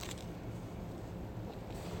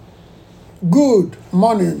Good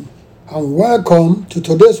morning and welcome to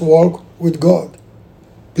today's walk with God.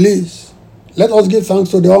 Please, let us give thanks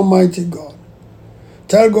to the Almighty God.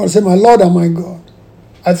 Tell God, say, my Lord and my God,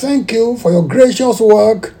 I thank you for your gracious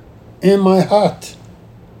work in my heart.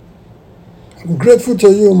 I'm grateful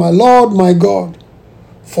to you, my Lord, my God,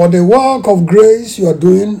 for the work of grace you are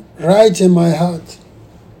doing right in my heart.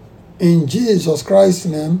 In Jesus Christ's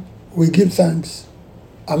name, we give thanks.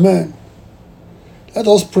 Amen. Let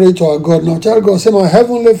us pray to our God now. Tell God, say, my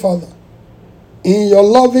Heavenly Father, in your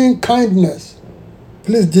loving kindness,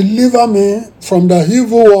 please deliver me from the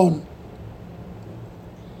evil one.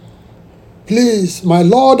 Please, my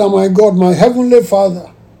Lord and my God, my Heavenly Father,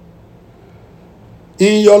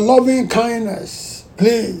 in your loving kindness,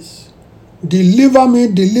 please deliver me,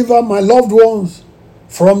 deliver my loved ones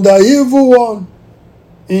from the evil one.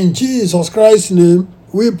 In Jesus Christ's name,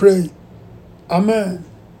 we pray. Amen.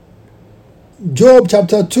 Job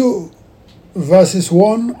chapter 2, verses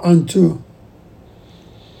 1 and 2.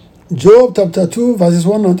 Job chapter 2, verses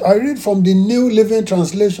 1 and 2. I read from the New Living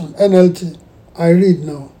Translation, NLT. I read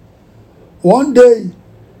now. One day,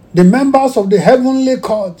 the members of the heavenly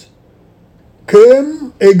court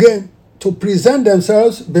came again to present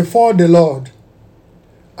themselves before the Lord.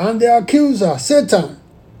 And the accuser, Satan,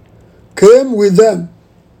 came with them.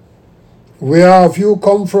 Where have you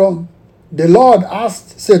come from? The Lord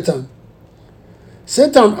asked Satan.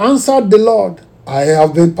 Satan answered the Lord, I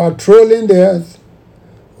have been patrolling the earth,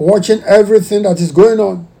 watching everything that is going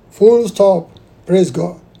on. Full stop. Praise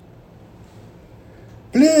God.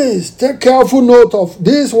 Please take careful note of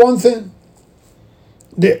this one thing.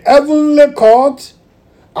 The heavenly court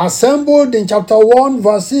assembled in chapter 1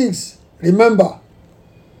 verse 6. Remember,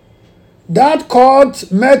 that court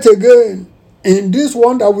met again in this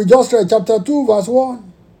one that we just read, chapter 2 verse 1.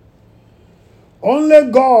 Only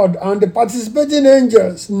God and the participating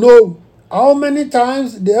angels know how many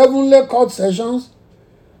times the heavenly court sessions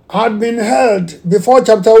had been held before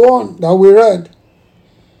chapter 1 that we read,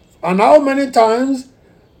 and how many times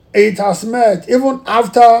it has met even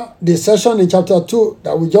after the session in chapter 2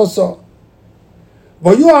 that we just saw.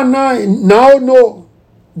 But you and I now know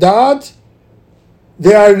that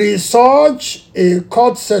there is such a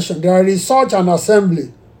court session, there is such an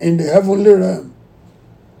assembly in the heavenly realm.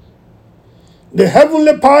 The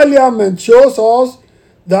heavenly parliament shows us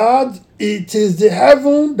that it is the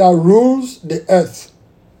heaven that rules the earth.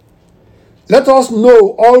 Let us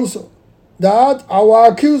know also that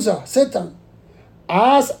our accuser, Satan,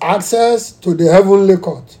 has access to the heavenly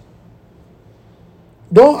court.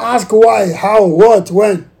 Don't ask why, how, what,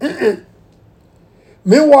 when.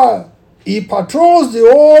 Meanwhile, he patrols the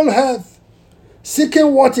whole earth,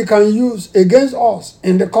 seeking what he can use against us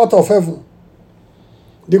in the court of heaven.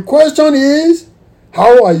 The question is,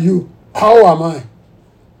 how are you? How am I?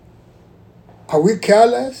 Are we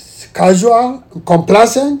careless, casual,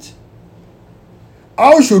 complacent?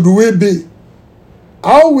 How should we be?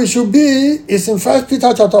 How we should be is in 1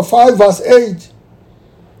 Peter chapter 5 verse 8.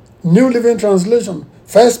 New Living Translation.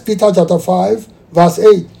 1 Peter chapter 5 verse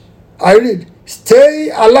 8. I read, stay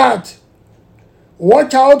alert.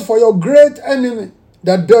 Watch out for your great enemy,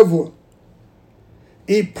 the devil.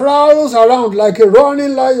 He prowls around like a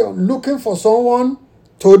roaring lion looking for someone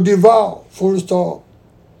to devour. Full stop.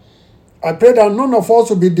 I pray that none of us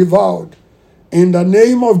will be devoured in the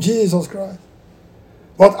name of Jesus Christ.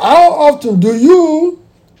 But how often do you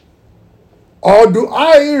or do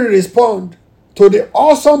I respond to the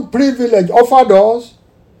awesome privilege offered us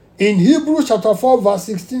in Hebrews chapter 4 verse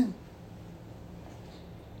 16?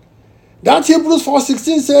 That Hebrews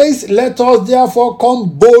 4:16 says, let us therefore come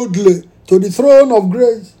boldly to the throne of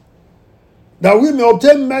grace, that we may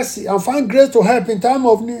obtain mercy and find grace to help in time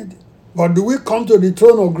of need. But do we come to the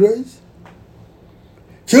throne of grace?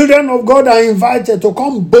 Children of God are invited to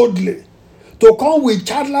come boldly, to come with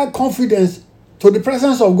childlike confidence to the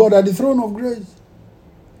presence of God at the throne of grace.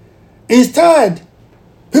 Instead,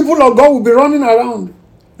 people of God will be running around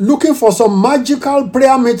looking for some magical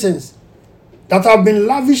prayer meetings that have been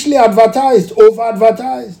lavishly advertised,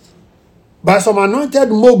 over-advertised by some anointed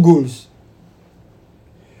moguls.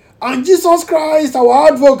 And Jesus Christ, our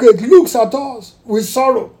advocate, looks at us with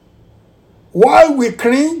sorrow while we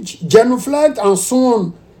cringe, genuflect, and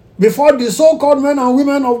swoon before the so-called men and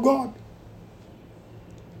women of God.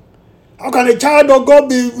 How can a child of God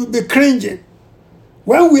be cringing?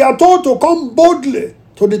 When we are told to come boldly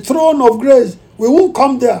to the throne of grace, we won't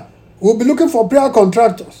come there. We'll be looking for prayer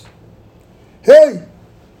contractors. Hey,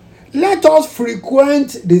 let us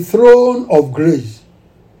frequent the throne of grace.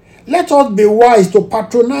 Let us be wise to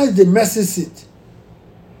patronize the mercy seat.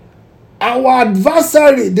 Our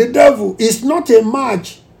adversary, the devil, is not a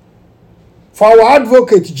match for our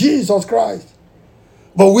advocate, Jesus Christ.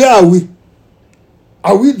 But where are we?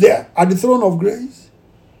 Are we there at the throne of grace?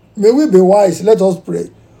 May we be wise. Let us pray.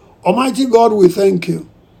 Almighty God, we thank you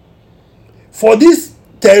for this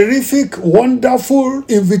terrific, wonderful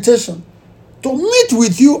invitation to meet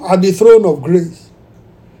with you at the throne of grace.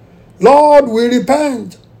 Lord, we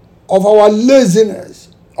repent of our laziness,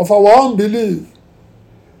 of our unbelief.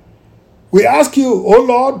 We ask you, oh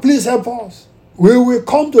Lord, please help us. We will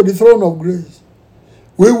come to the throne of grace.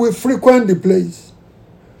 We will frequent the place.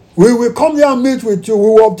 We will come there and meet with you. We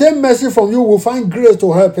will obtain mercy from you. We will find grace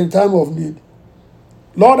to help in time of need.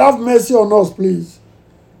 Lord, have mercy on us, please.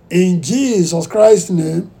 In Jesus Christ's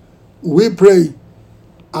name, we pray.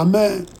 Amen.